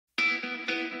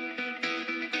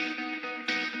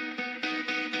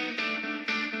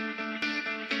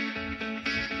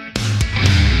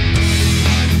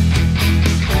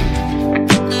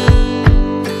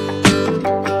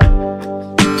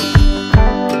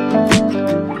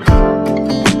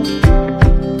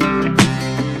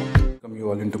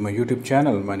my YouTube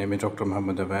channel. My name is Dr.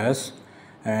 Muhammad Abbas,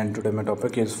 and today my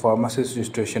topic is Pharmacist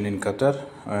Registration in Qatar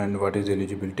and what is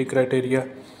eligibility criteria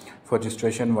for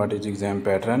registration, what is exam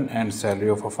pattern and salary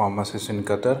of a pharmacist in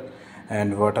Qatar,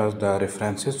 and what are the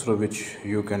references through which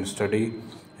you can study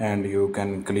and you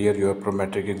can clear your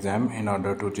Prometric exam in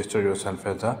order to register yourself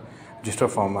as a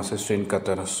registered pharmacist in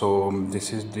Qatar. So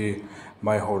this is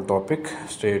my whole topic.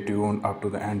 Stay tuned up to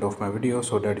the end of my video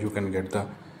so that you can get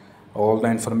all the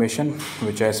information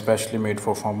which I especially made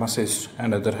for pharmacists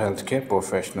and other healthcare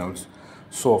professionals.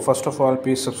 So first of all,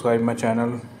 please subscribe my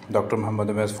channel Dr. Muhammad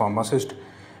Abbas Pharmacist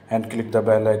and click the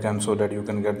bell icon so that you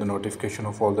can get the notification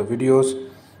of all the videos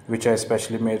which I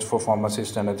especially made for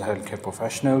pharmacists and other healthcare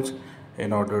professionals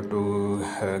in order to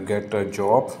get a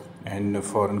job in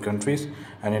foreign countries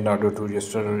and in order to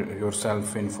register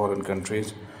yourself in foreign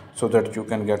countries so that you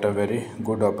can get a very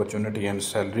good opportunity and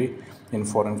salary in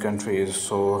foreign countries.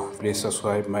 So please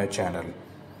subscribe my channel.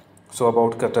 So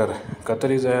about Qatar.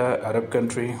 Qatar is a Arab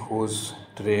country whose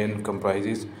terrain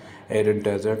comprises arid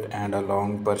desert and a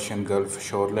long Persian Gulf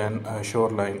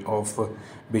shoreline of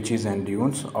beaches and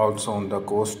dunes. Also on the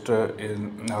coast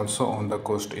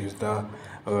is the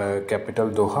capital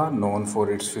Doha, known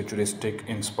for its futuristic,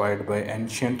 inspired by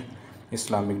ancient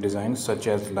Islamic designs such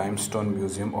as limestone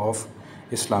museum of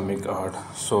Islamic art.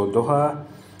 So Doha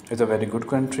is a very good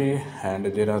country and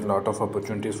there are a lot of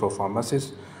opportunities for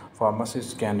pharmacists.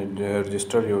 Pharmacists can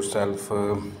register yourself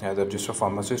as a registered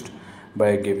pharmacist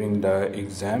by giving the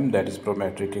exam, that is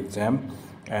Prometric exam,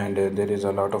 and there is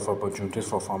a lot of opportunities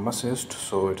for pharmacists.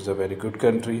 So it is a very good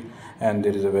country and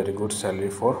there is a very good salary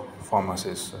for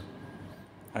pharmacists.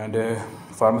 And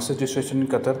pharmacist registration in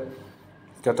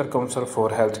Qatar Council for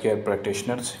Healthcare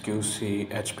Practitioners,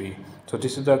 QCHP. So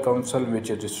this is the council which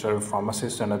registers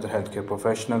pharmacists and other healthcare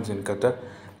professionals in Qatar.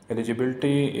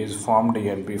 Eligibility is Form D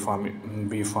and B Form.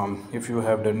 If you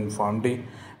have done Form D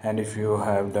and if you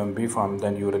have done B Form,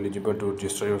 then you are eligible to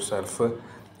register yourself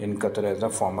in Qatar as a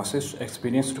pharmacist.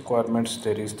 Experience requirements: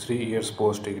 there is 3 years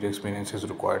post-degree experience is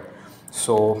required.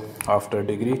 So after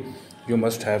degree, you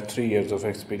must have 3 years of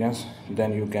experience.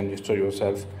 Then you can register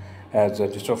yourself as a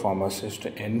registered pharmacist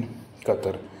in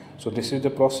Qatar. So this is the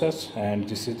process and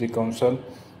this is the council,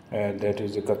 that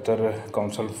is the Qatar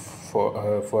Council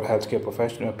for Healthcare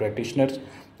Professional Practitioners,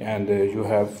 and you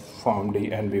have Form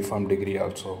D and B Form degree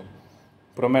also.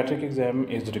 Prometric exam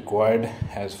is required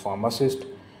as pharmacist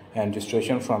and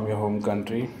registration from your home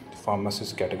country,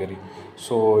 pharmacist category.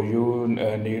 So you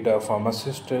need a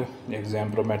pharmacist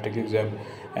exam, Prometric exam,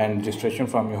 and registration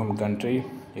from your home country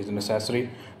is necessary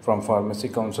from Pharmacy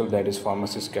Council, that is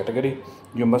pharmacist category.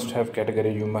 You must have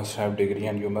category, you must have degree,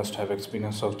 and you must have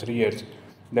experience of 3 years.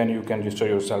 Then you can register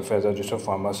yourself as a registered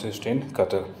pharmacist in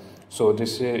Qatar. So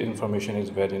this information is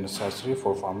very necessary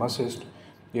for pharmacists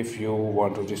if you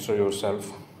want to register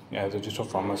yourself as a registered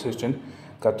pharmacist in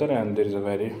Qatar, and there is a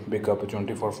very big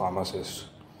opportunity for pharmacists.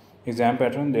 Exam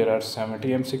pattern: there are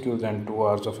 70 MCQs and 2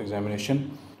 hours of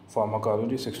examination.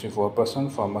 Pharmacology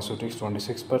 64%, pharmaceutics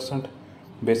 26%,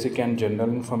 basic and general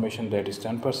information, that is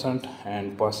 10%,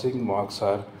 and passing marks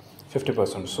are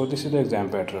 50%. So this is the exam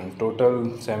pattern.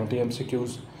 Total 70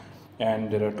 MCQs and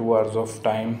there are 2 hours of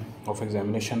time of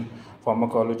examination.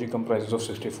 Pharmacology comprises of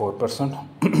 64%.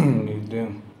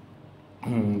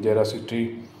 There are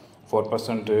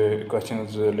 64%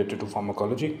 questions related to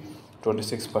pharmacology,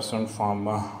 26% from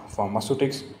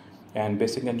pharmaceutics, and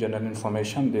basic and general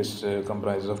information, this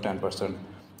comprises of 10%,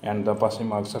 and the passing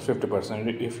marks are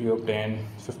 50%. If you obtain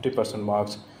 50%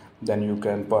 marks, then you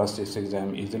can pass this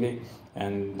exam easily,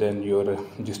 and then your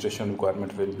registration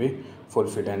requirement will be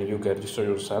fulfilled and you can register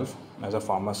yourself as a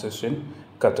pharmacist in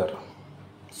Qatar.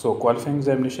 So qualifying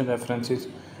examination references: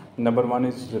 number 1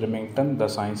 is Remington, The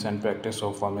Science and Practice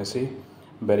of Pharmacy,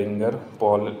 Beringer,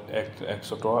 Paul,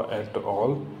 etc. et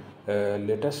al.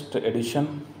 Latest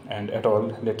edition, and et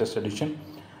al. Latest edition,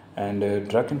 and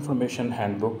Drug Information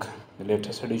Handbook,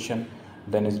 latest edition.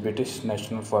 Then is British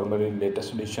National Pharmacy,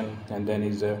 latest edition, and then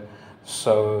is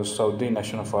Saudi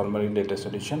National Pharmacy, latest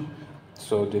edition.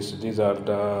 So these are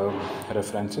the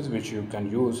references which you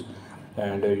can use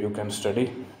and you can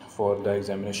study for the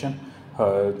examination.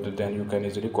 Then you can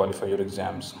easily qualify your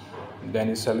exams. Then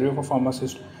is salary of a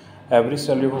pharmacist. Average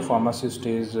salary of a pharmacist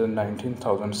is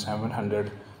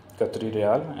 19,700 Qatari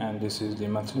Riyal, and this is the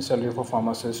monthly salary of a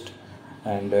pharmacist.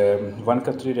 And 1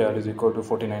 Qatari Riyal is equal to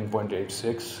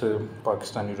 49.86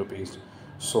 Pakistani rupees.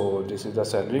 So this is the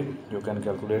salary. You can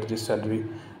calculate this salary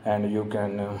and you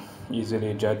can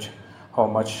easily judge how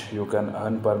much you can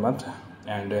earn per month,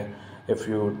 and If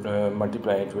you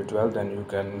multiply it with 12, then you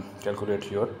can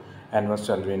calculate your annual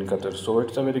salary in Qatar. So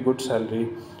it's a very good salary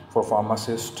for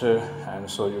pharmacist, and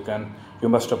so you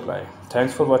must apply.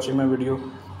 Thanks for watching my video.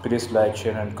 Please like,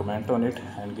 share and comment on it,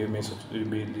 and give me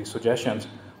the suggestions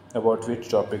about which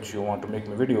topics you want to make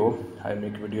my video. I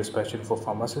make video special for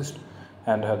pharmacists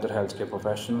and other healthcare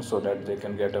professionals, so that they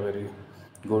can get a very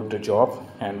good job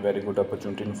and very good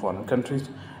opportunity in foreign countries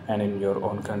and in your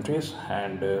own countries.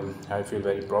 And I feel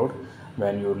very proud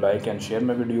when you like and share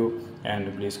my video,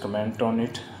 and please comment on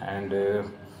it, and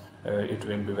it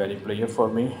will be very pleasure for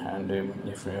me. And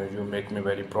if you make me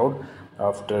very proud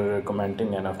after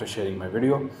commenting and after sharing my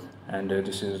video. And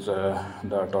this is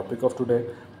the topic of today.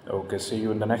 Okay, see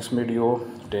you in the next video.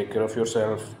 Take care of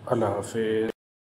yourself. Allah Hafiz.